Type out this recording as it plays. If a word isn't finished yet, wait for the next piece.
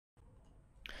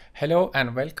Hello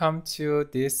and welcome to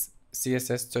this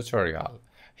CSS tutorial.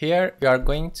 Here we are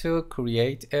going to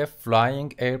create a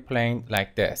flying airplane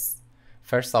like this.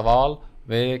 First of all,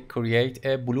 we create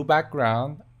a blue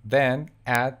background, then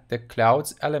add the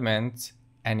clouds element,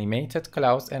 animated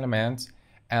clouds element,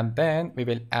 and then we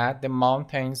will add the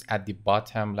mountains at the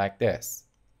bottom like this.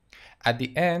 At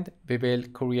the end, we will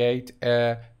create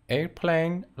a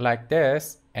airplane like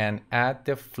this and add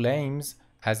the flames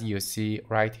as you see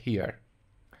right here.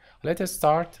 Let us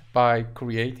start by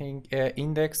creating a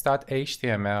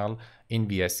index.html in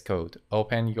VS Code.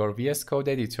 Open your VS Code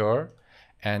editor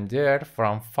and there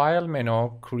from file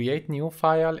menu, create new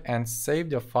file and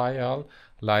save the file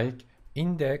like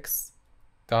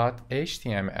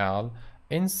index.html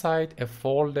inside a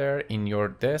folder in your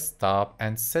desktop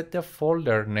and set the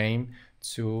folder name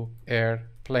to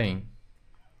airplane.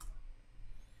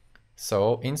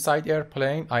 So inside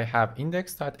airplane, I have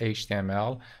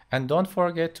index.html, and don't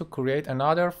forget to create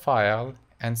another file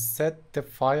and set the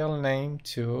file name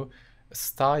to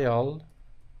style.css.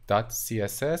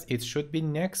 It should be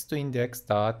next to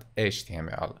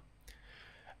index.html.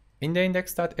 In the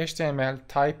index.html,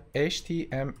 type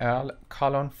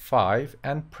html:5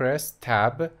 and press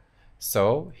tab.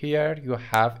 So here you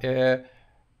have a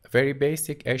very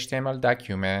basic HTML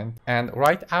document, and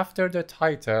right after the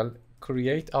title,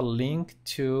 create a link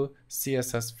to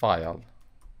CSS file.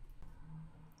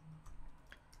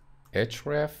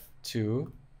 href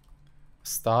to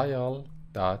style.css.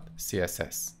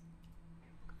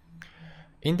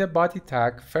 In the body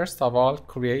tag, first of all,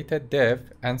 create a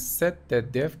div and set the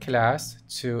div class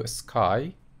to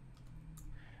sky.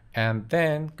 And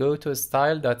then go to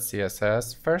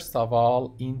style.css. First of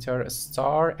all, enter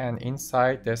star and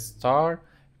inside the star,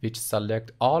 which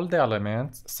select all the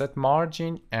elements, set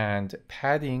margin and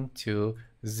padding to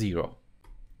 0.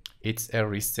 It's a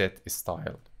reset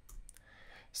style.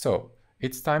 So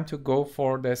it's time to go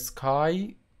for the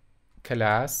sky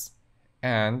class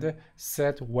and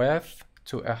set width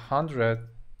to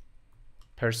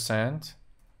 100%,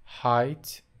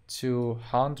 height to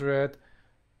 100,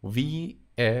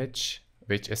 VH,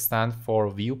 which stands for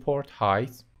viewport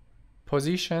height,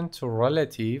 position to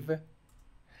relative,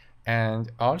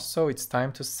 and also it's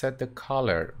time to set the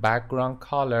color, background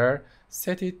color,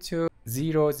 set it to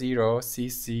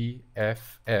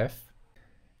 00CCFF,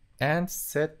 and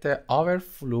set the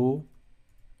overflow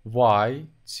Y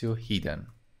to hidden.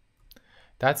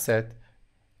 That's it.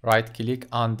 Right click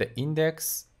on the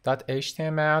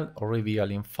index.html,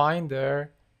 reveal in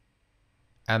Finder,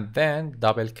 and then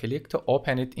double click to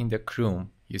open it in the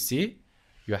Chrome. You see,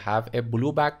 you have a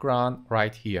blue background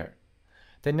right here.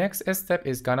 The next step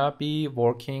is gonna be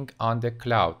working on the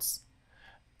clouds.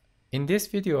 In this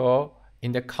video,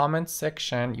 in the comment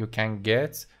section, you can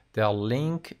get the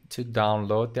link to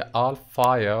download the all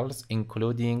files,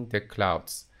 including the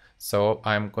clouds. So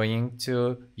I'm going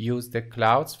to use the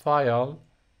clouds file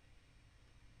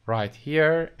right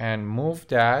here and move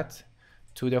that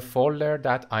to the folder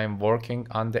that I'm working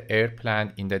on the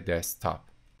airplane in the desktop.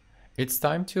 It's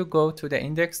time to go to the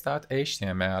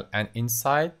index.html and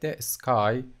inside the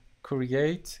sky,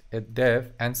 create a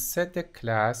div and set the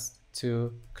class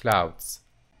to clouds.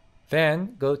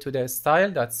 Then go to the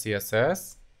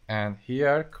style.css and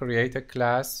here create a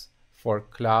class for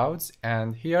clouds,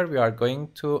 and here we are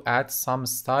going to add some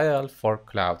style for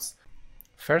clouds.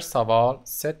 First of all,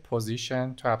 set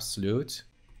position to absolute,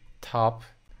 top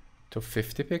to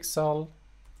 50 pixel,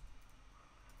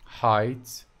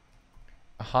 height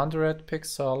 100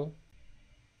 pixel,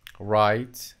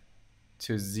 right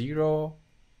to 0,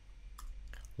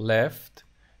 left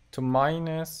to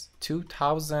minus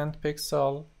 2000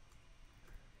 pixel,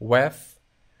 width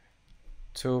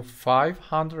to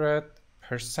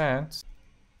 500%,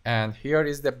 and here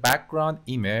is the background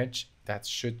image that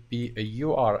should be a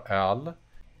URL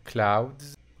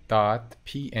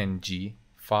clouds.png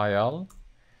file,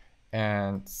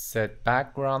 and set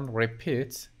background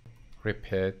repeat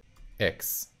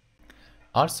X.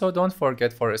 Also, don't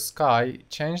forget for sky,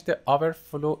 change the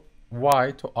overflow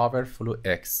Y to overflow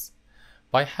X.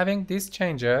 By having these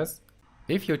changes,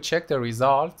 if you check the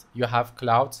result, you have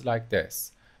clouds like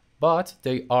this, but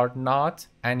they are not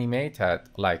animated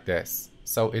like this.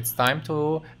 So it's time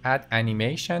to add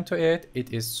animation to it.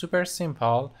 It is super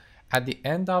simple. At the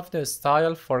end of the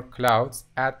style for clouds,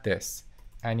 add this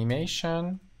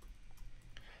animation,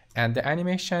 and the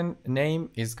animation name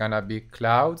is gonna be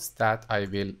clouds, that I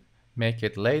will make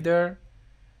it later.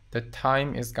 The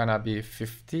time is gonna be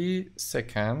 50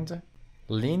 seconds,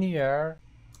 linear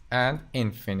and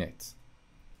infinite.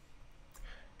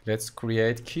 Let's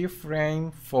create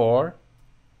keyframe for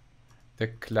the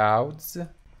clouds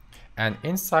And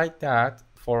inside that,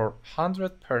 for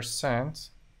 100%,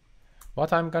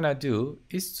 what I'm gonna do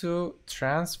is to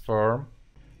transform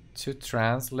to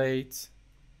translate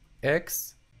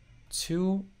X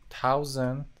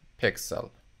 2000 pixel.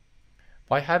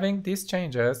 By having these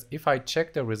changes, if I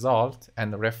check the result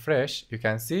and refresh, you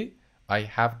can see I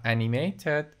have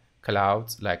animated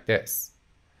clouds like this.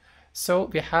 So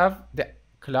we have the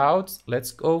clouds.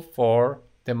 Let's go for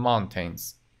the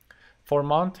mountains. For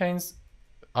mountains,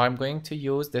 I'm going to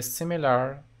use the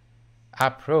similar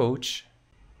approach.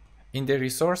 In the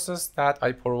resources that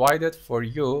I provided for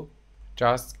you,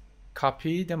 just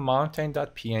copy the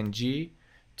mountain.png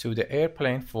to the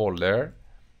airplane folder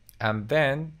and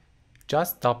then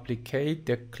just duplicate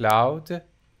the cloud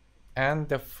and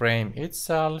the frame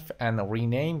itself and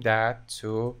rename that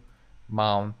to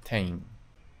mountain.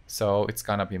 So it's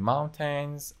gonna be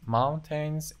mountains,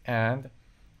 mountains, and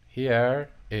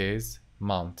here is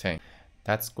mountain.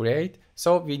 That's great.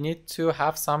 So we need to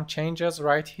have some changes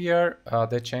right here.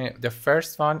 The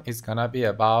first one is gonna be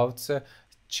about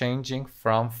changing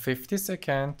from 50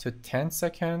 second to 10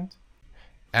 second.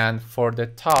 And for the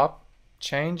top,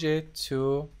 change it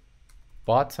to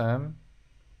bottom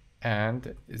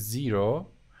and 0.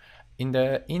 In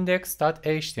the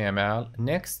index.html,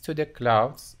 next to the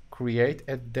clouds, create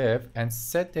a div and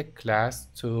set the class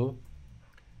to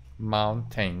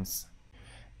mountains.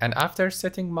 And after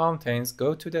setting mountains,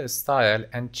 go to the style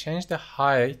and change the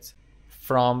height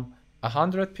from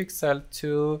 100 pixel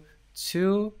to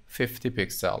 250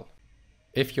 pixel.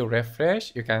 If you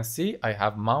refresh, you can see I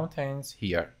have mountains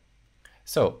here.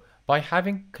 So by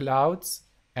having clouds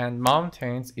and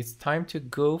mountains, it's time to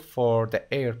go for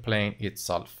the airplane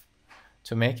itself.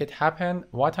 To make it happen,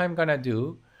 what I'm gonna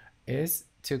do is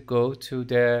to go to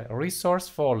the resource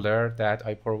folder that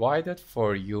I provided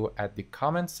for you at the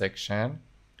comment section,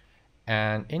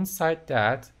 and inside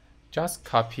that just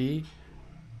copy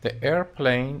the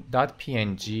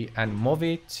airplane.png and move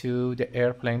it to the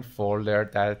airplane folder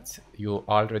that you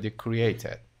already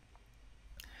created.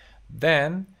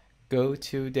 Then go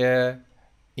to the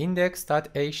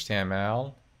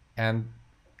index.html and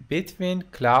between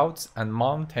clouds and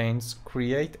mountains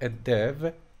create a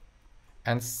div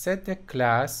and set the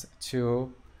class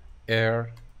to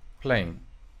airplane.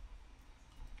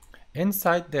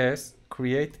 Inside this,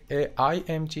 create a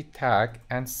img tag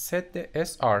and set the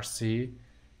src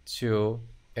to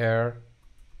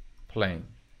airplane.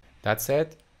 That's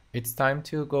it. It's time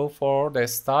to go for the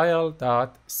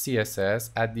style.css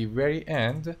at the very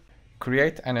end.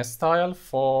 Create a style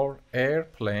for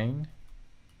airplane.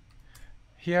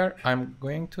 Here I'm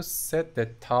going to set the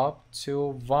top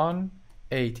to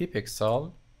 180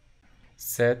 pixel,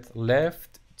 set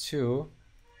left to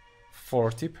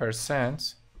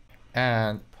 40%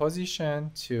 and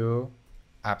position to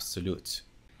absolute.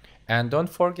 And don't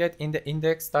forget, in the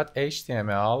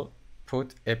index.html,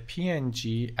 put a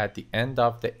PNG at the end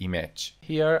of the image.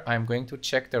 Here I'm going to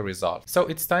check the result. So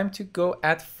it's time to go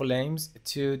add flames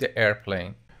to the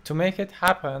airplane. To make it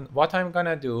happen, what I'm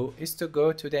gonna do is to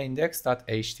go to the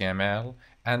index.html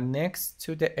and next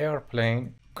to the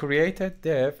airplane, create a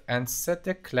div and set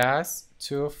the class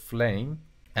to flame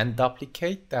and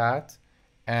duplicate that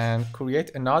and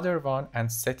create another one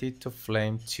and set it to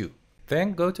flame 2.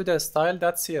 Then go to the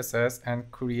style.css and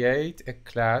create a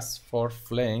class for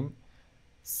flame.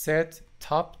 Set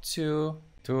top to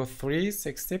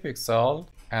 360 pixel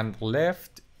and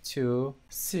left to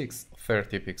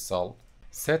 630 pixel.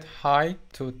 Set height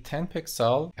to 10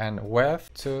 pixel and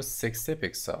width to 60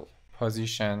 pixel.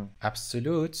 Position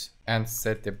absolute and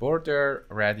set the border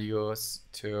radius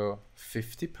to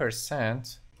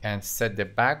 50% and set the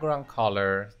background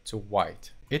color to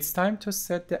white. It's time to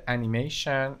set the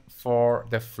animation for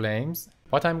the flames.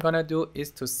 What I'm gonna do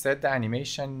is to set the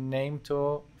animation name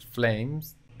to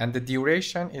flames and the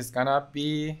duration is gonna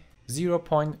be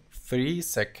 0.3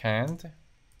 second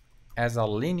as a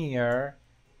linear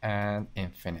and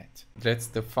infinite. Let's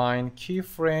define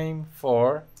keyframe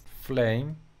for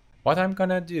flame. What I'm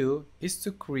gonna do is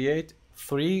to create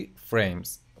 3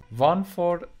 frames, one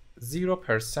for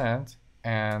 0%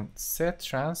 and set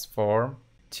transform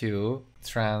to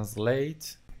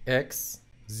translate X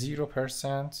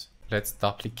 0%. Let's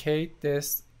duplicate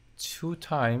this 2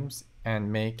 times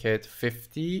and make it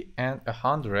 50 and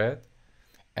 100.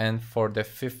 And for the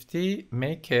 50,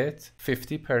 make it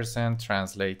 50%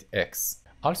 translate X.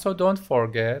 Also don't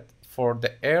forget, for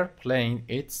the airplane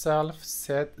itself,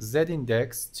 set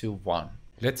z-index to 1.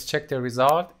 Let's check the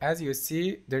result. As you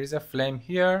see, there is a flame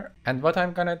here. And what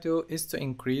I'm gonna do is to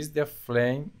increase the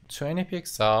flame 20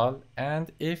 pixel.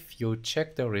 And if you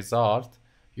check the result,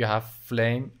 you have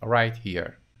flame right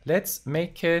here. Let's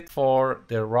make it for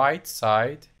the right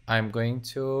side. I'm going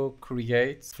to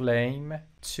create flame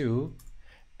 2,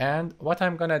 and what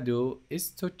I'm gonna do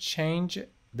is to change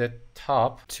the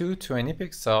top to 20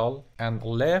 pixel and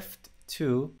left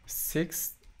to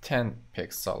 610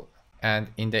 pixel. And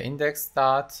in the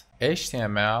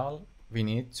index.html, we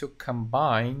need to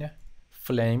combine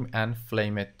flame and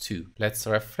flame2. Let's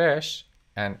refresh,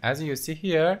 and as you see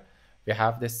here, we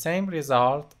have the same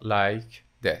result like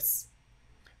this.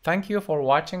 Thank you for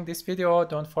watching this video.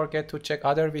 Don't forget to check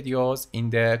other videos in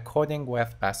the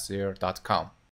codingwithbasir.com.